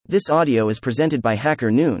This audio is presented by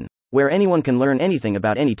Hacker Noon, where anyone can learn anything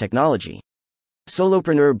about any technology.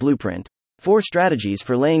 Solopreneur Blueprint: 4 Strategies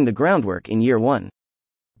for Laying the Groundwork in Year 1.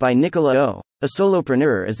 By Nicola O. A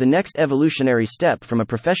solopreneur is the next evolutionary step from a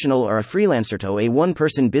professional or a freelancer to a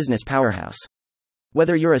one-person business powerhouse.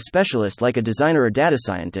 Whether you're a specialist like a designer or data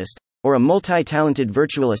scientist, or a multi-talented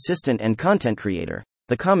virtual assistant and content creator,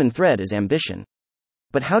 the common thread is ambition.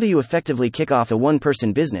 But how do you effectively kick off a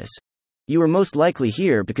one-person business? You are most likely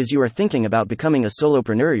here because you are thinking about becoming a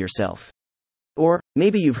solopreneur yourself. Or,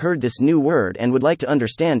 maybe you've heard this new word and would like to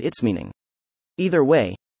understand its meaning. Either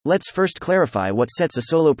way, let's first clarify what sets a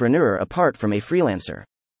solopreneur apart from a freelancer.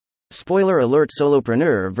 Spoiler alert: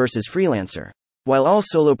 solopreneur versus freelancer. While all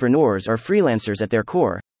solopreneurs are freelancers at their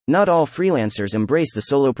core, not all freelancers embrace the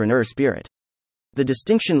solopreneur spirit. The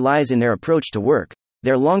distinction lies in their approach to work,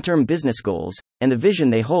 their long-term business goals, and the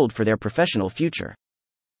vision they hold for their professional future.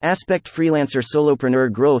 Freelancer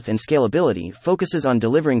solopreneur growth and scalability focuses on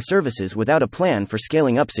delivering services without a plan for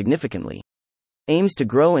scaling up significantly. Aims to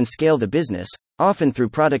grow and scale the business, often through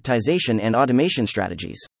productization and automation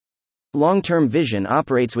strategies. Long-term vision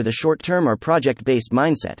operates with a short-term or project-based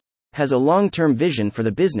mindset, has a long-term vision for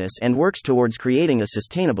the business and works towards creating a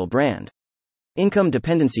sustainable brand. Income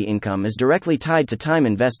dependency: income is directly tied to time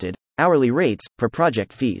invested, hourly rates, per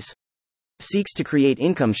project fees. Seeks to create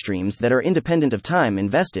income streams that are independent of time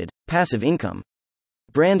invested, passive income.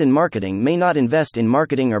 Brand and marketing: may not invest in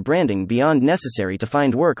marketing or branding beyond necessary to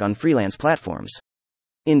find work on freelance platforms.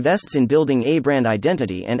 Invests in building a brand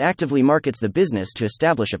identity and actively markets the business to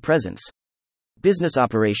establish a presence. Business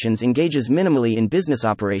operations: engages minimally in business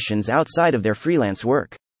operations outside of their freelance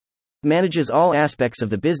work. Manages all aspects of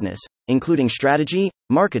the business, including strategy,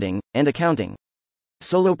 marketing, and accounting.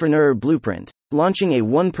 Solopreneur Blueprint: launching a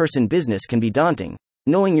one-person business can be daunting,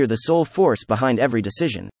 knowing you're the sole force behind every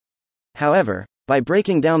decision. However, by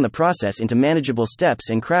breaking down the process into manageable steps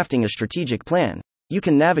and crafting a strategic plan, you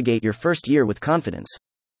can navigate your first year with confidence.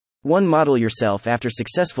 1. Model yourself after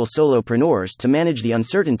successful solopreneurs. To manage the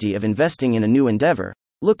uncertainty of investing in a new endeavor,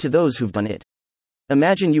 look to those who've done it.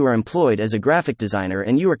 Imagine you are employed as a graphic designer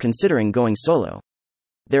and you are considering going solo.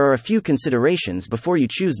 There are a few considerations before you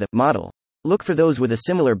choose the model. Look for those with a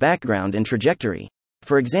similar background and trajectory.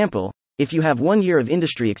 For example, if you have 1 year of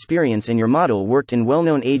industry experience and your model worked in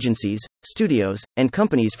well-known agencies, studios, and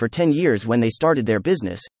companies for 10 years when they started their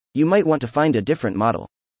business, you might want to find a different model.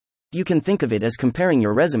 You can think of it as comparing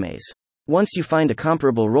your resumes. Once you find a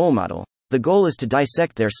comparable role model, the goal is to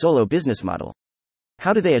dissect their solo business model.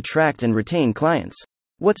 How do they attract and retain clients?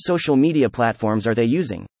 What social media platforms are they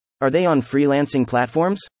using? Are they on freelancing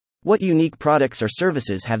platforms? What unique products or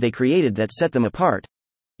services have they created that set them apart?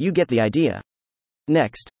 You get the idea.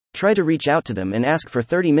 Next, try to reach out to them and ask for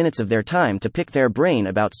 30 minutes of their time to pick their brain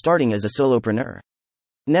about starting as a solopreneur.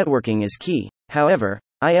 Networking is key. However,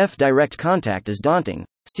 if direct contact is daunting,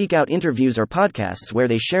 seek out interviews or podcasts where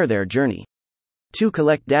they share their journey. 2.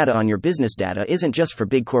 Collect data on your business. Data isn't just for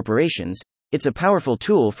big corporations, it's a powerful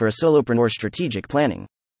tool for a solopreneur's strategic planning.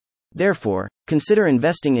 Therefore, consider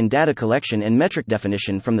investing in data collection and metric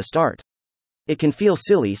definition from the start. It can feel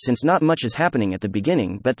silly since not much is happening at the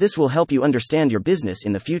beginning, but this will help you understand your business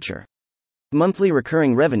in the future. Monthly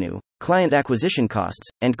recurring revenue, client acquisition costs,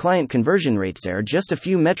 and client conversion rates are just a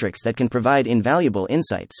few metrics that can provide invaluable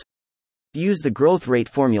insights. Use the growth rate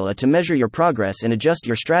formula to measure your progress and adjust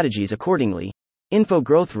your strategies accordingly. Info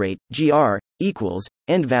growth rate, GR, equals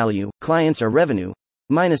end value, clients or revenue,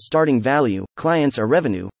 minus starting value, clients or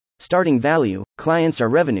revenue, starting value, clients or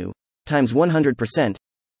revenue, times 100%.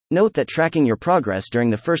 Note that tracking your progress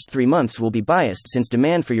during the first 3 months will be biased since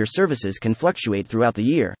demand for your services can fluctuate throughout the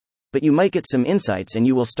year, but you might get some insights and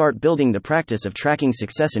you will start building the practice of tracking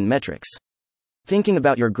success in metrics. Thinking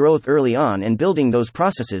about your growth early on and building those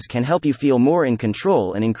processes can help you feel more in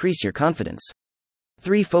control and increase your confidence.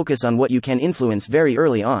 3. Focus on what you can influence very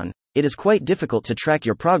early on. It is quite difficult to track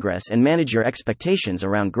your progress and manage your expectations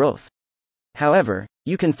around growth. However,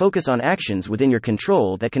 you can focus on actions within your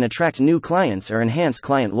control that can attract new clients or enhance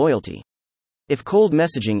client loyalty. If cold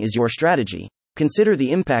messaging is your strategy, consider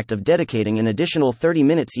the impact of dedicating an additional 30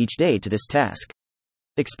 minutes each day to this task.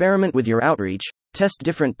 Experiment with your outreach, test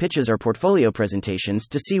different pitches or portfolio presentations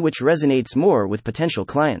to see which resonates more with potential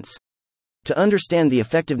clients. To understand the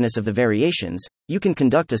effectiveness of the variations, you can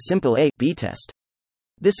conduct a simple A/B test.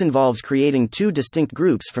 This involves creating 2 distinct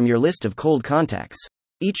groups from your list of cold contacts.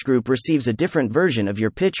 Each group receives a different version of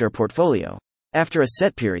your pitch or portfolio. After a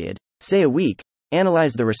set period, say a week,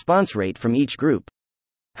 analyze the response rate from each group.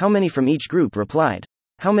 How many from each group replied?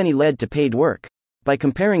 How many led to paid work? By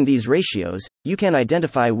comparing these ratios, you can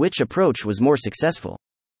identify which approach was more successful.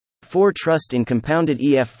 4. Trust in compounded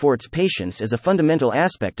efforts. Patience is a fundamental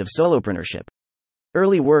aspect of solopreneurship.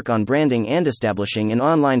 Early work on branding and establishing an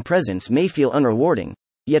online presence may feel unrewarding,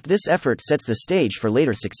 yet this effort sets the stage for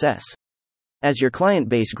later success. As your client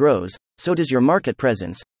base grows, so does your market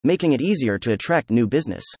presence, making it easier to attract new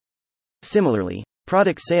business. Similarly,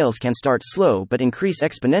 product sales can start slow but increase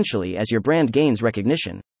exponentially as your brand gains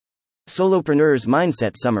recognition. Solopreneur's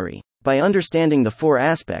Mindset Summary. By understanding the 4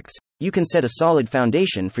 aspects, you can set a solid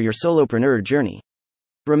foundation for your solopreneur journey.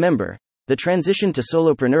 Remember, the transition to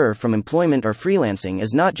solopreneur from employment or freelancing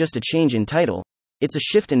is not just a change in title, it's a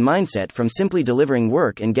shift in mindset from simply delivering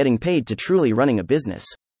work and getting paid to truly running a business.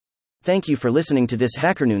 Thank you for listening to this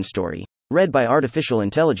HackerNoon story, read by Artificial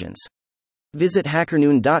Intelligence. Visit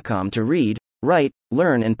hackernoon.com to read, write,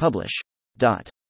 learn, and publish.